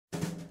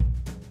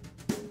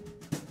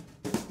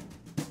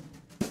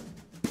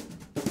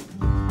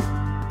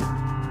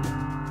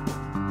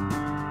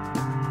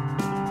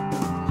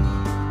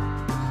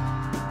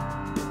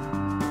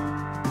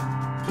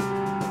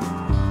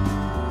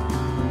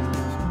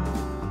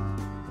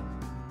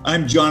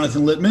I'm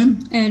Jonathan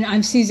Littman. And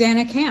I'm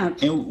Susanna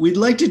Camp. And we'd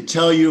like to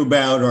tell you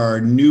about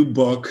our new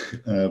book,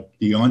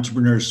 The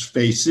Entrepreneur's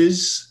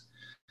Faces.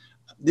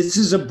 This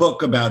is a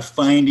book about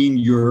finding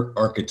your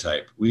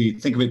archetype. We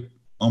think of it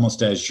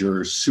almost as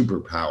your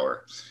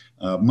superpower.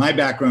 My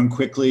background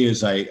quickly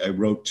is I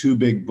wrote two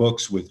big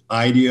books with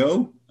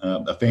IDEO,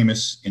 a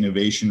famous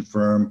innovation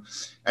firm.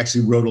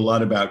 Actually wrote a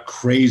lot about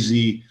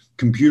crazy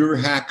computer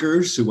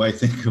hackers who I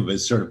think of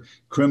as sort of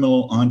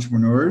criminal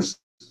entrepreneurs.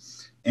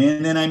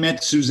 And then I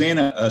met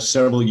Susanna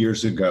several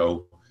years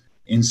ago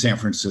in San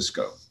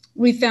Francisco.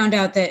 We found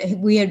out that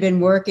we had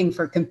been working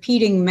for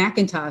competing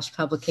Macintosh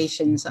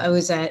publications. I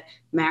was at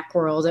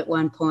Macworld at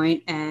one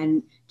point,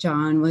 and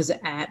John was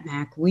at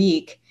Mac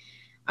Week.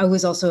 I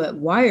was also at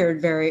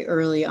Wired very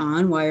early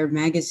on, Wired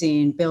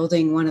Magazine,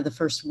 building one of the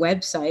first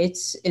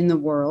websites in the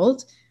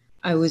world.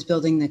 I was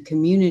building the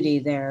community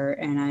there,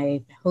 and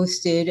I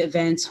hosted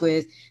events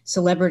with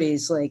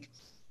celebrities like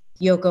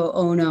Yoko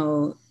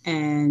Ono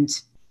and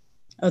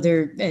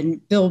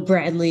Bill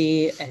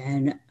Bradley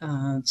and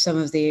some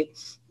of the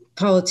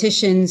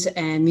politicians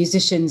and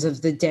musicians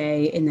of the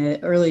day in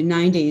the early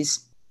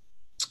 90s.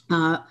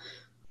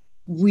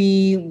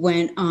 We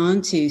went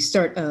on to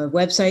start a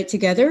website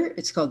together.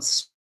 It's called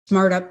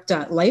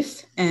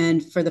SmartUp.life.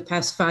 And for the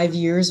past 5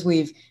 years,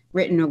 we've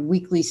written a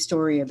weekly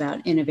story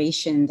about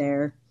innovation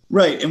there.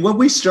 Right. And what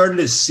we started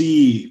to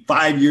see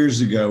 5 years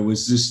ago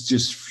was this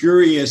just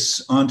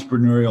furious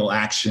entrepreneurial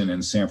action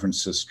in San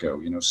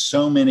Francisco. You know,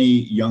 so many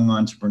young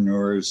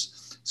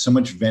entrepreneurs, so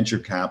much venture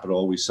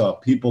capital. We saw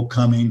people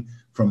coming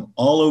from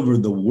all over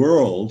the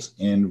world,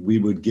 and we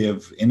would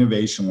give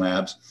innovation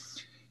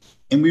labs.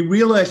 And we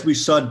realized we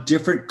saw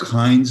different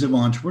kinds of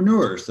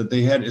entrepreneurs, that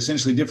they had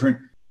essentially different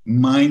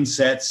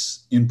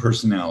mindsets and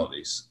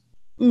personalities.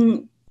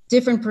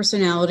 Different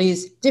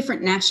personalities,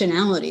 different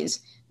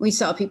nationalities. We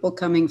saw people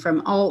coming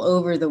from all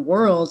over the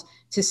world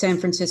to San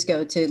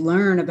Francisco to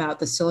learn about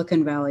the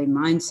Silicon Valley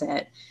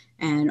mindset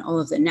and all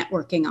of the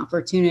networking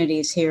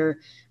opportunities here.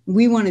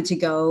 We wanted to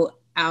go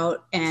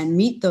out and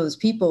meet those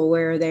people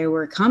where they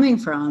were coming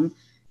from.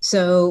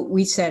 So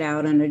we set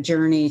out on a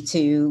journey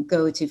to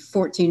go to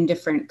 14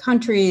 different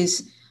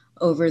countries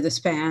over the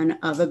span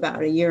of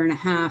about a year and a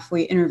half.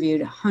 We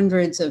interviewed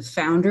hundreds of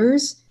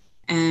founders,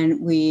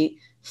 and we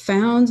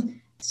found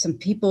some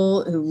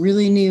people who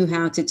really knew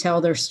how to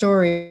tell their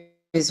story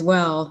as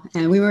well.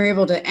 And we were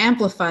able to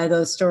amplify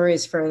those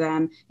stories for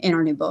them in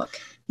our new book.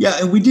 Yeah,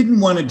 and we didn't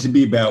want it to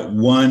be about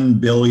one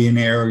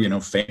billionaire,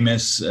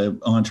 famous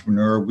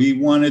entrepreneur. We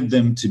wanted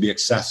them to be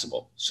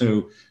accessible.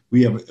 So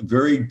we have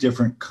very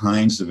different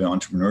kinds of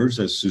entrepreneurs.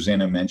 As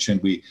Susanna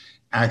mentioned, we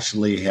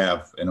actually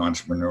have an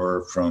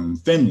entrepreneur from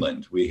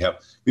Finland. We have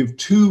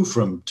two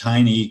from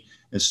tiny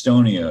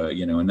Estonia,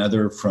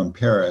 another from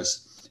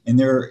Paris. And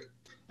they're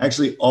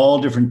actually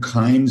all different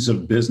kinds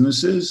of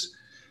businesses.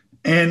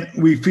 And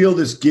we feel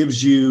this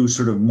gives you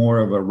sort of more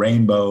of a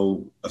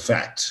rainbow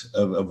effect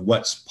of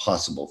what's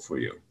possible for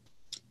you.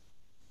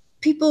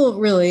 People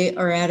really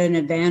are at an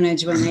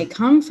advantage when they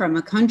come from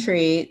a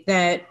country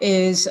that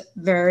is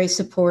very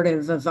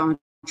supportive of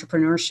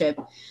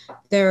entrepreneurship.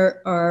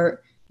 There are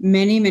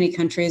many, many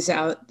countries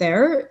out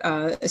there,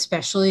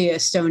 especially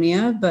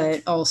Estonia,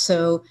 but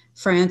also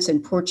France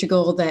and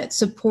Portugal, that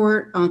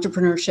support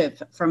entrepreneurship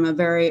from a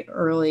very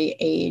early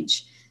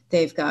age.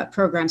 They've got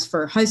programs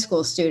for high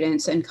school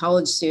students and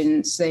college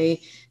students.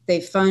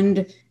 They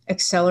fund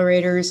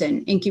accelerators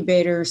and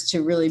incubators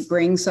to really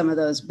bring some of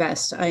those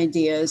best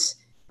ideas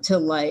to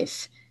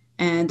life.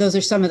 And those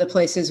are some of the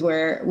places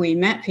where we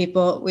met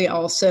people. We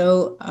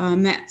also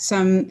met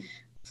some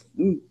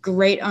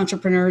great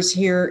entrepreneurs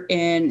here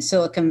in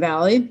Silicon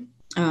Valley,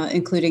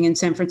 including in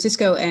San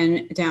Francisco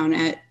and down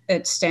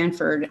at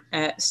Stanford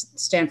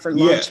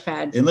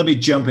Launchpad. And let me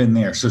jump in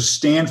there. So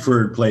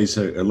Stanford plays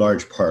a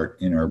large part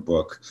in our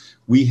book.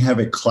 We have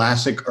a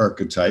classic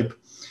archetype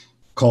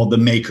called the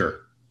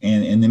maker.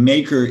 And the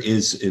maker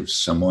is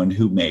someone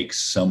who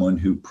makes, someone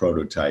who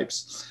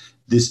prototypes.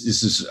 This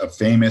is a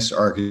famous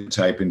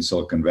archetype in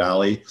Silicon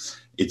Valley.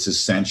 It's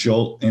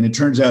essential. And it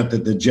turns out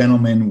that the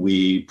gentleman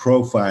we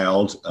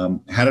profiled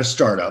had a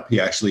startup. He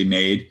actually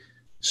made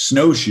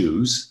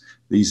snowshoes,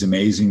 these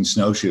amazing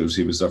snowshoes.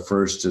 He was the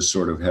first to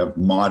sort of have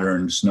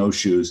modern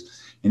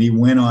snowshoes. And he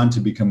went on to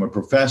become a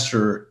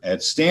professor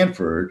at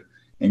Stanford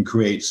and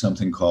create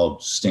something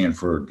called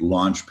Stanford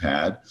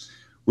Launchpad,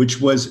 which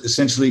was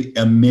essentially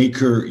a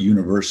maker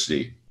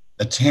university,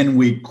 a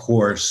 10-week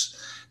course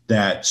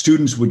that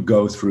students would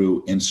go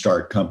through and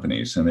start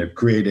companies. And they've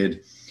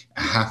created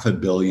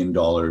 $500 million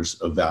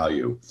of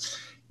value.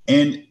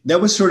 And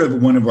that was sort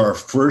of one of our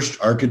first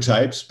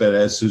archetypes. But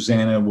as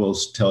Susanna will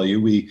tell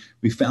you, we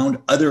found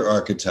other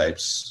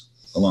archetypes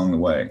along the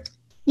way.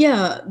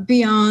 Yeah,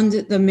 beyond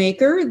the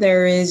maker,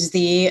 there is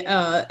the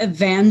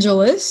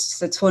evangelist.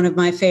 That's one of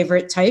my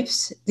favorite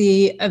types.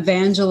 The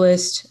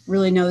evangelist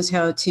really knows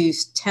how to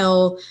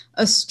tell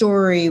a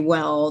story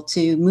well,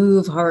 to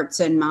move hearts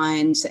and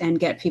minds and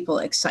get people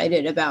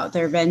excited about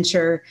their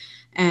venture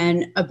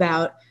and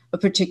about a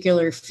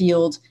particular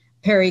field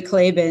Perry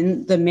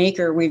Claiborne, the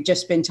maker we've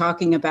just been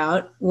talking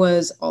about,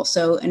 was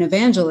also an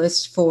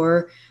evangelist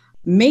for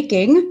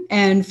making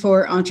and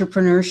for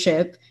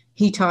entrepreneurship.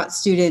 He taught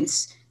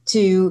students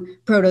to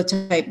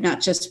prototype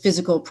not just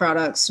physical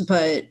products,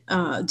 but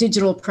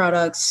digital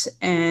products,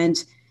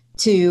 and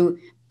to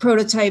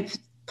prototype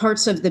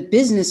parts of the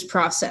business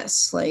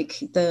process, like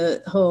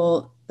the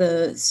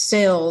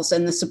sales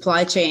and the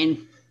supply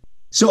chain.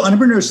 So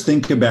entrepreneurs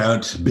think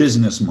about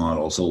business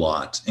models a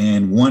lot.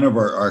 And one of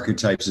our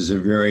archetypes is a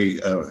very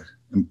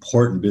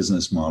important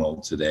business model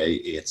today.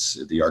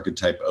 It's the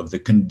archetype of the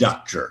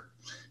conductor.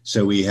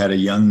 So we had a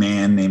young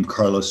man named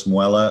Carlos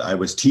Muela. I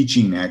was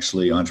teaching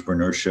actually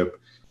entrepreneurship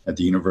at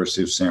the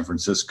University of San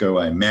Francisco.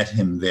 I met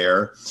him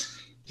there.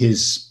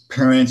 His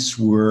parents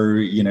were,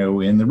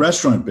 in the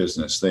restaurant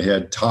business. They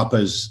had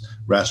tapas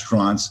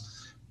restaurants.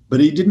 But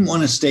he didn't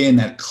want to stay in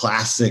that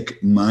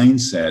classic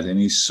mindset, and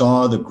he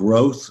saw the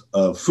growth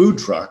of food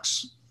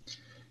trucks,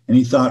 and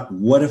he thought,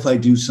 what if I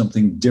do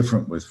something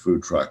different with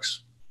food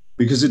trucks?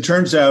 Because it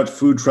turns out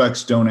food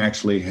trucks don't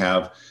actually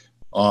have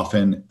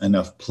often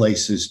enough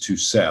places to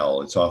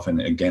sell. It's often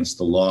against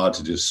the law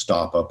to just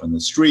stop up in the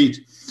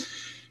street.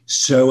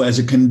 So as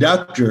a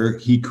conductor,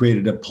 he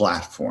created a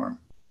platform.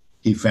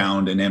 He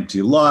found an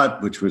empty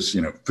lot, which was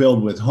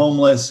filled with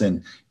homeless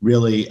and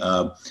really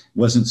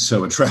wasn't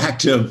so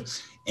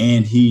attractive.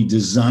 And he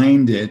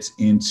designed it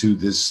into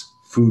this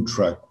food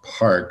truck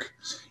park.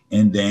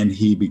 And then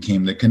he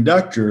became the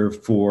conductor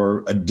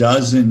for a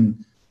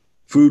dozen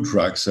food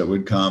trucks that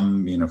would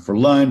come, for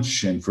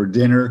lunch and for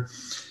dinner.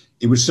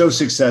 It was so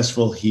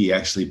successful, he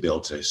actually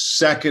built a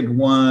second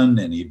one,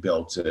 and he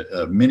built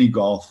a mini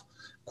golf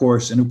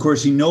course. And of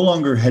course, he no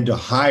longer had to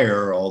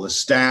hire all the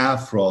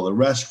staff for all the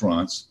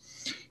restaurants.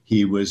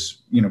 He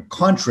was,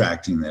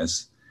 contracting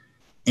this.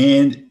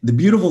 And the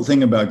beautiful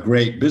thing about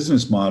great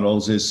business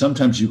models is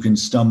sometimes you can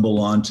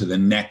stumble onto the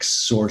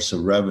next source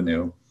of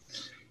revenue.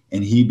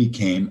 And he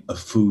became a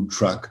food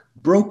truck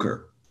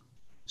broker.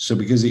 So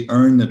because he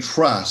earned the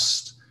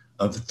trust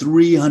of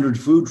 300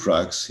 food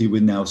trucks, he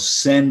would now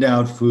send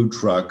out food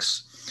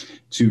trucks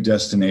to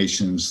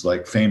destinations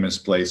like famous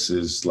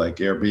places like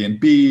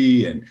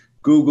Airbnb and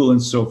Google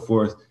and so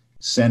forth,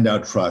 send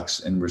out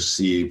trucks and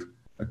receive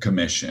a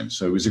commission.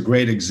 So it was a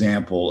great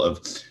example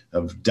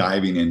of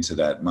diving into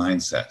that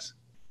mindset.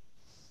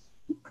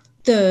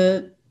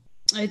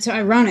 It's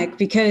ironic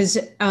because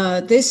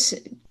this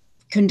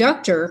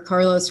conductor,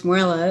 Carlos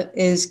Muela,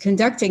 is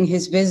conducting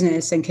his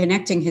business and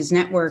connecting his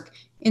network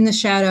in the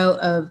shadow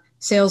of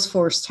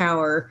Salesforce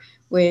Tower,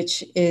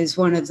 which is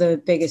one of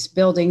the biggest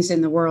buildings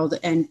in the world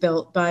and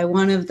built by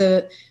one of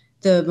the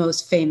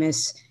most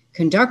famous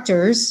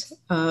conductors,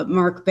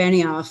 Mark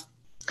Benioff.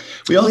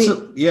 We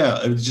also,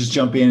 just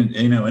jump in,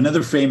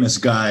 another famous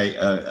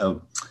guy,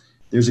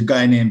 there's a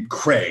guy named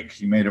Craig.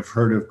 You may have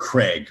heard of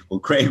Craig. Well,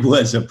 Craig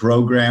was a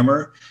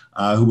programmer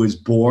who was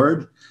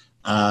bored.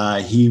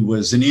 He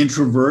was an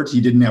introvert.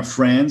 He didn't have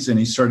friends, and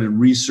he started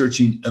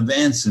researching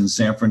events in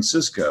San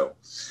Francisco.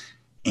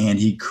 And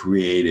he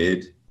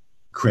created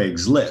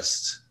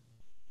Craigslist.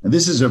 And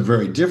this is a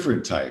very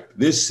different type.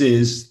 This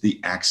is the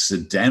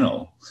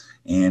accidental.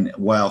 And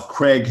while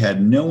Craig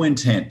had no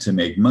intent to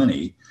make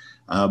money,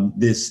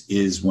 this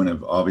is one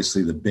of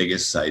obviously the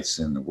biggest sites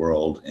in the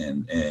world.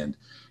 And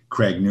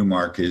Craig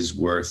Newmark is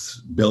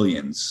worth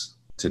billions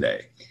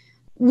today.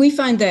 We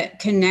find that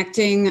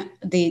connecting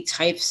the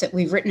types that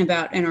we've written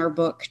about in our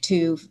book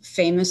to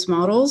famous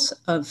models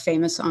of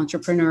famous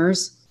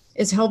entrepreneurs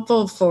is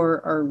helpful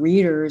for our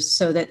readers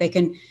so that they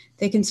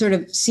can sort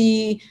of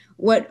see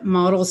what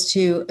models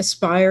to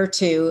aspire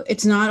to.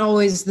 It's not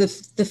always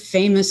the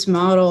famous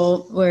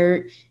model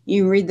where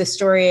you read the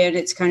story and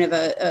it's kind of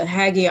a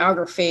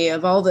hagiography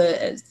of all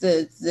the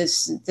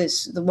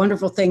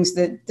wonderful things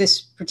that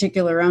this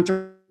particular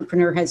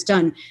entrepreneur has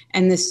done,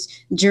 and this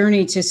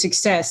journey to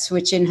success,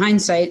 which in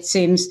hindsight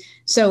seems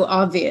so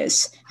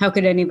obvious. How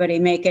could anybody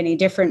make any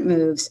different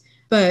moves?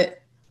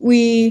 But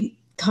we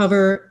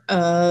cover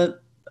a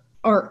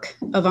arc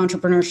of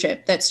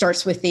entrepreneurship that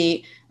starts with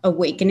the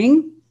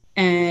awakening,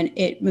 and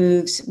it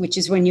moves, which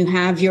is when you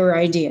have your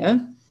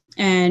idea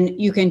and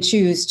you can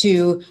choose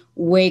to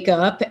wake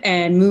up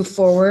and move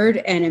forward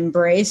and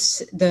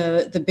embrace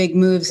the big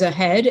moves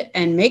ahead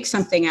and make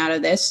something out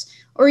of this,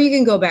 or you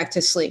can go back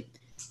to sleep.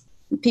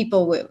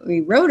 People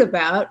we wrote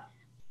about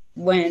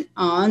went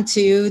on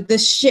to the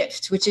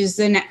shift, which is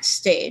the next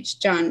stage.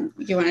 John,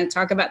 do you want to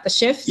talk about the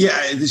shift?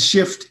 Yeah, the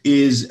shift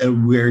is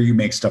where you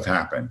make stuff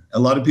happen. A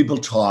lot of people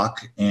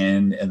talk,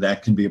 and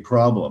that can be a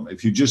problem.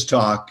 If you just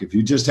talk, if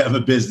you just have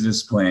a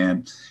business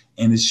plan,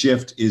 and the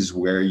shift is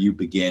where you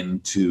begin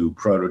to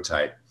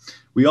prototype.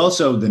 We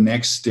also, the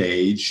next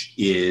stage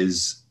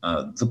is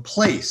the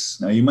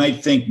place. Now, you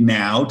might think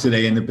now,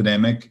 today in the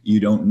pandemic, you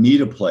don't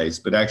need a place,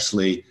 but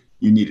actually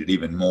you need it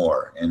even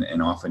more.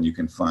 And often you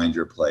can find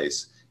your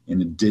place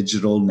in a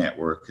digital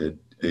network,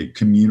 a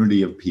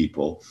community of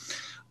people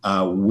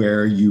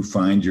where you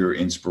find your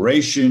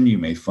inspiration, you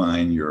may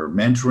find your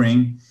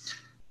mentoring.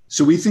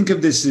 So we think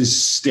of this as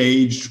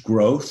staged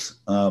growth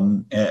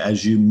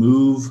as you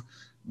move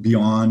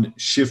beyond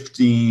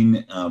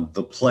shifting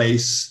the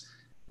place.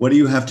 What do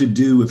you have to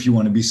do if you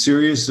want to be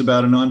serious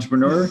about an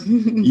entrepreneur?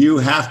 You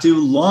have to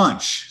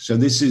launch. So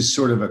this is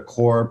sort of a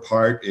core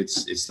part.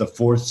 It's the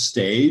fourth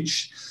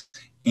stage.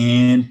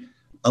 And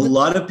a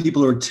lot of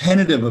people who are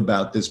tentative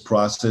about this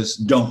process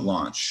don't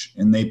launch,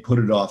 and they put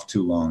it off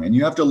too long. And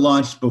you have to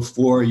launch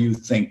before you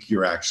think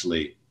you're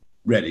actually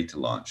ready to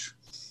launch.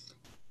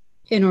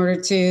 In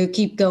order to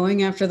keep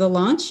going after the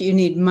launch, you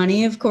need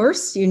money, of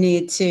course. You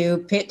need to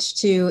pitch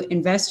to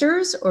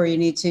investors, or you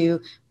need to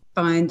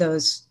find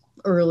those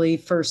early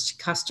first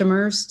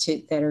customers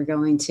that are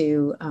going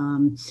to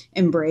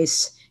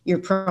embrace your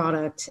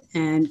product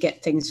and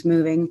get things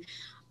moving.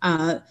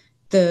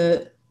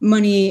 The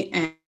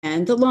money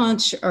and the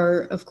launch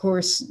are, of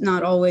course,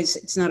 not always,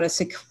 it's not a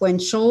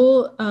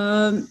sequential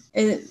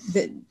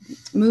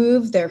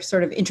move. They're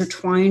sort of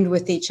intertwined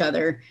with each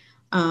other.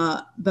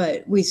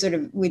 But we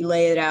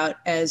lay it out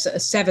as a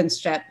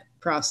 7-step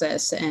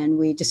process, and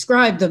we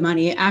describe the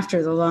money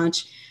after the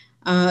launch.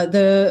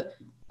 The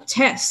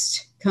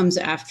test comes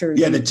after.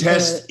 Yeah, the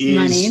test is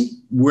money,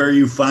 where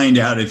you find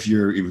out if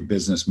your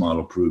business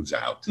model proves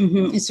out.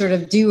 Mm-hmm. It's sort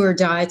of do or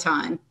die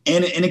time.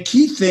 And a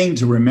key thing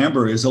to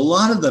remember is a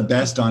lot of the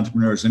best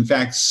entrepreneurs, in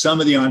fact, some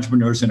of the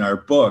entrepreneurs in our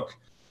book,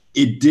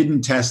 it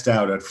didn't test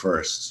out at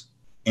first,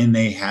 and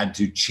they had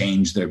to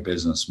change their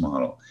business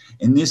model.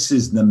 And this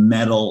is the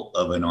mettle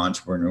of an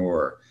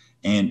entrepreneur.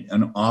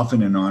 And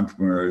often an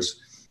entrepreneur's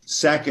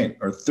second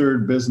or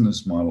third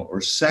business model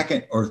or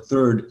second or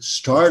third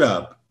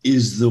startup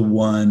is the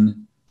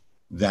one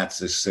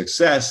that's a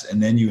success.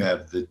 And then you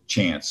have the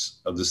chance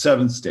of the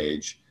 7th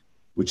stage,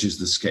 which is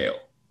the scale.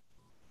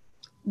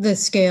 The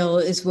scale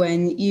is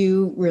when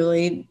you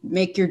really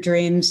make your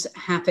dreams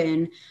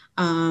happen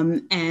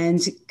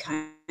and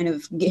kind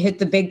of hit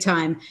the big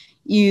time.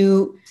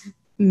 You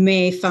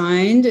may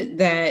find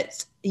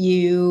that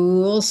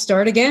you will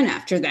start again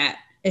after that.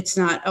 It's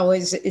not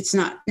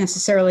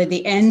necessarily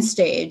the end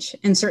stage,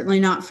 and certainly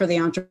not for the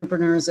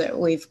entrepreneurs that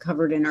we've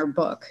covered in our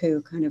book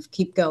who kind of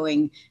keep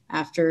going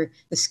after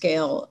the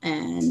scale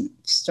and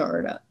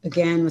start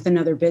again with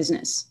another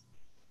business.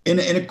 And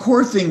a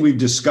core thing we've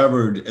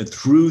discovered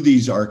through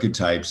these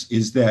archetypes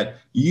is that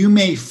you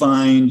may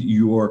find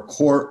your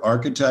core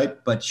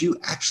archetype, but you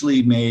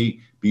actually may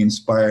be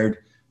inspired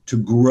to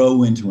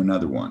grow into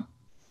another one.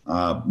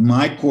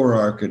 My core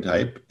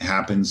archetype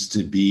happens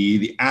to be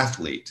the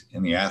athlete,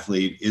 and the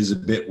athlete is a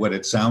bit what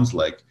it sounds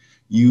like.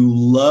 You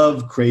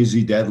love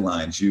crazy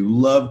deadlines. You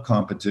love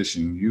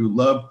competition. You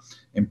love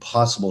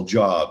impossible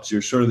jobs.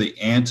 You're sort of the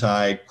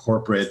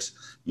anti-corporate,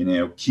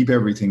 keep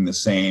everything the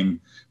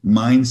same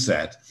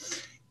mindset.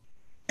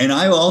 And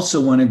I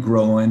also want to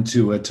grow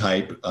into a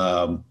type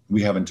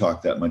we haven't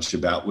talked that much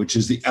about, which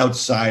is the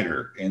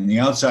outsider. And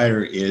the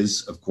outsider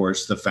is, of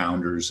course, the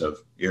founders of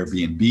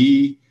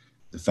Airbnb,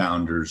 the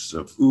founders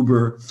of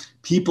Uber,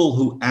 people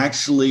who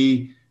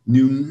actually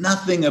knew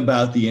nothing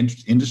about the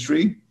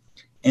industry.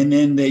 And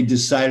then they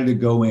decided to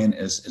go in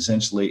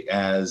essentially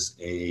as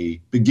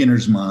a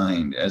beginner's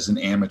mind, as an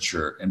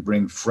amateur, and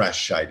bring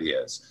fresh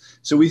ideas.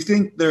 So we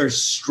think there's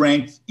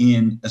strength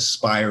in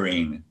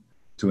aspiring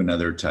to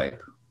another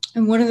type.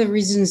 And one of the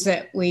reasons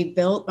that we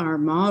built our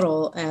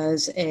model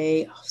as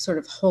a sort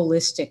of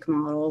holistic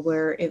model,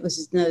 where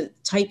the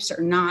types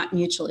are not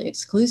mutually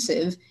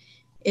exclusive,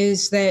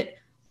 is that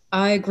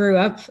I grew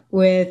up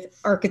with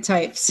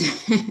archetypes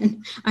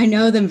and I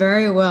know them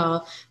very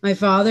well. My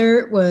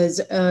father was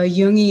a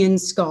Jungian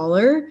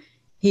scholar.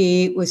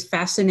 He was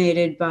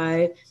fascinated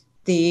by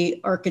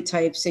the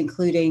archetypes,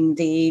 including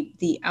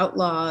the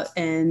outlaw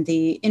and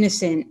the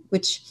innocent,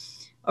 which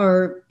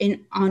are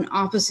on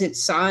opposite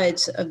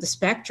sides of the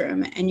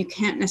spectrum. And you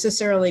can't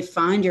necessarily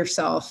find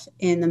yourself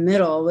in the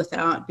middle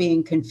without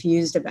being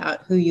confused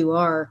about who you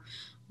are.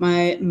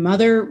 My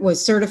mother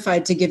was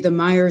certified to give the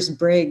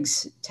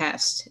Myers-Briggs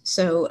test.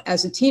 So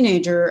as a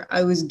teenager,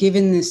 I was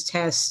given this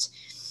test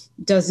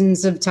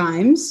dozens of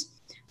times.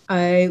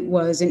 I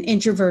was an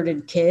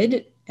introverted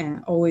kid,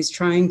 always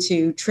trying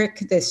to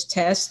trick this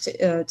test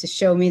to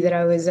show me that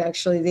I was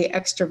actually the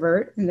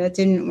extrovert, and that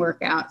didn't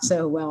work out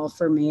so well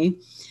for me.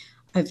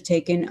 I've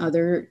taken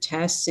other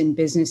tests in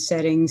business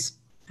settings,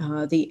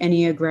 the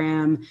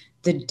Enneagram,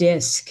 the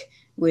DISC,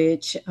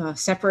 which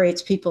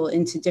separates people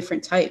into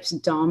different types,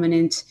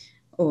 dominant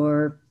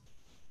or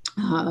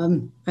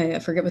I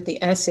forget what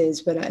the S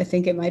is, but I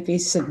think it might be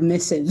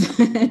submissive.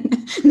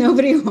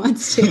 Nobody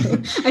wants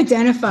to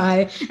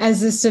identify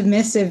as the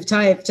submissive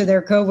type to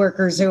their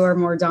coworkers who are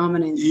more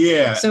dominant.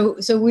 Yeah. So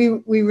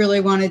we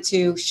really wanted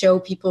to show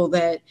people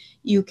that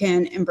you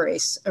can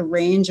embrace a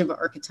range of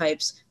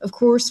archetypes. Of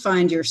course,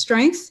 find your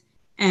strength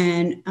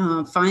and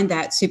find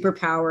that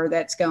superpower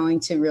that's going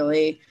to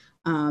really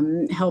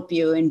help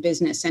you in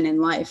business and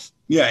in life.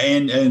 Yeah,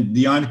 and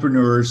the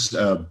entrepreneurs,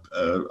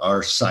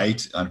 our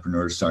site,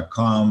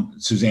 entrepreneurs.com,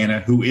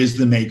 Susanna, who is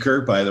the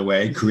maker, by the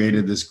way,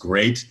 created this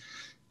great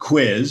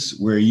quiz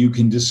where you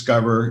can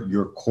discover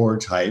your core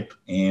type.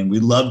 And we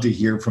love to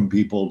hear from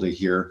people, to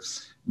hear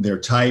their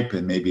type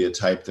and maybe a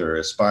type they're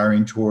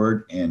aspiring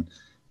toward. And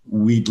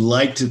we'd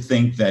like to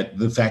think that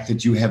the fact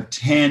that you have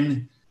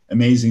 10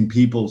 amazing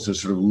people to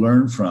sort of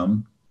learn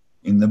from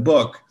in the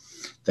book,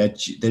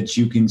 that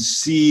you can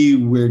see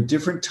where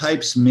different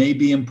types may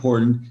be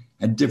important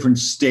at different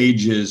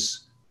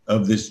stages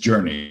of this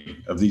journey,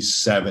 of these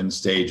 7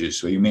 stages.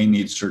 So you may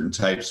need certain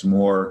types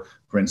more,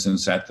 for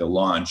instance, at the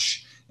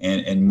launch,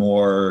 and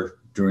more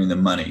during the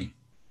money.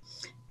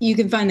 You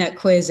can find that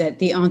quiz at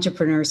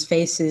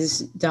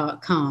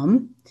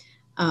theentrepreneurfaces.com.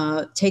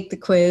 Take the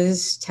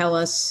quiz, tell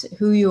us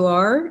who you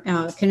are,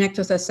 connect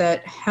with us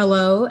at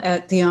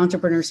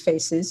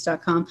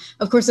hello@theentrepreneurfaces.com.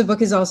 Of course, the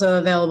book is also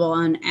available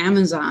on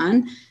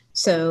Amazon.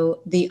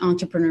 So The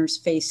Entrepreneur's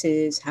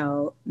Faces,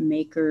 How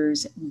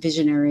Makers,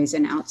 Visionaries,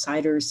 and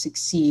Outsiders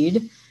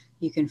Succeed.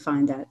 You can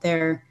find that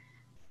there.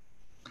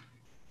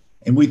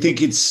 And we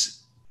think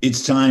it's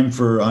time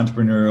for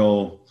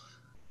entrepreneurial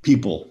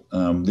people.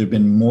 There have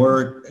been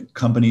more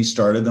companies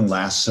started in the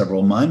last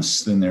several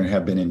months than there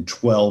have been in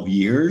 12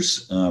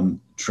 years.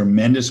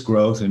 Tremendous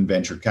growth in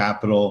venture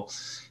capital,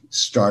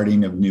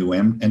 starting of new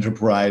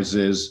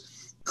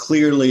enterprises.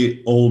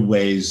 Clearly, old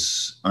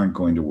ways aren't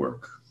going to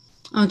work.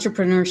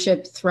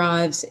 Entrepreneurship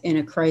thrives in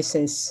a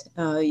crisis.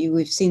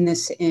 We've seen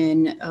this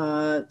in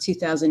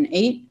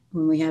 2008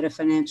 when we had a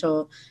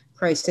financial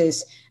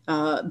crisis.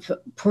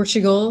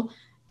 Portugal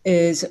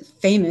is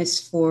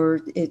famous for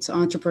its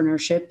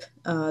entrepreneurship.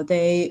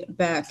 They,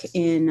 back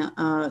in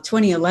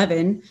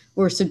 2011,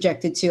 were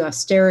subjected to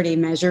austerity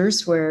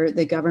measures where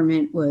the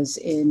government was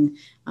in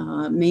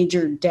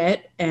major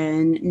debt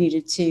and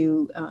needed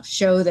to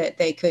show that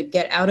they could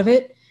get out of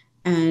it.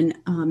 And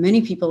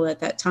many people at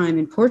that time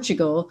in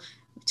Portugal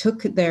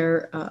took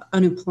their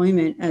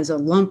unemployment as a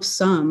lump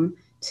sum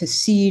to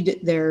seed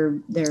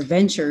their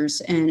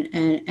ventures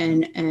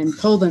and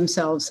pull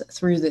themselves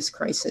through this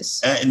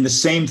crisis. And the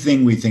same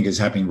thing we think is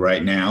happening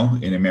right now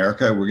in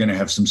America. We're going to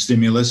have some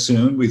stimulus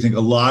soon. We think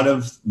a lot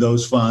of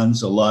those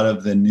funds, a lot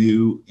of the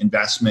new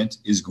investment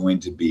is going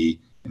to be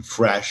in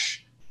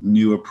fresh,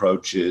 new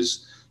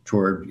approaches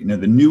toward,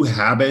 the new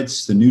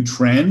habits, the new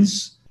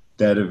trends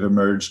that have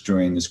emerged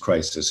during this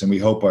crisis. And we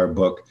hope our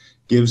book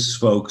gives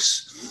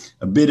folks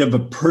a bit of a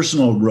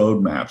personal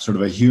roadmap, sort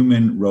of a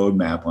human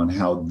roadmap on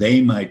how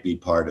they might be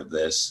part of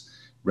this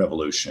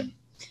revolution.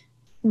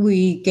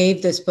 We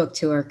gave this book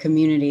to our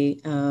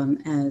community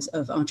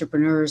of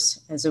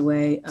entrepreneurs as a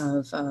way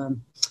of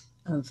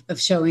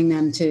showing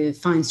them to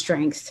find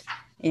strength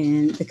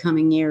in the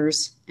coming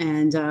years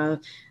and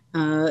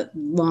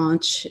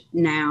launch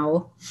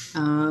now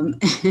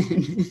and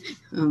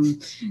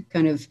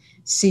kind of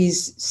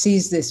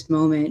seize this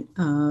moment,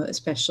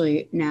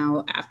 especially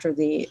now after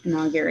the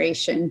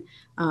inauguration.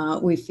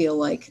 We feel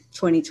like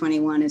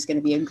 2021 is going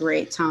to be a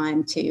great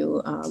time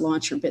to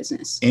launch your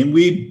business. And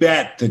we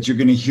bet that you're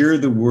going to hear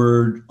the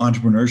word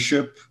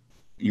entrepreneurship.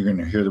 You're going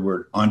to hear the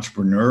word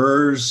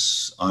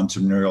entrepreneurs,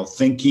 entrepreneurial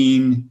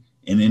thinking,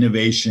 and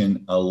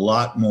innovation a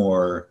lot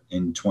more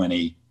in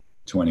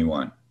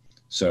 2021.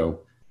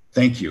 So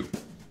thank you.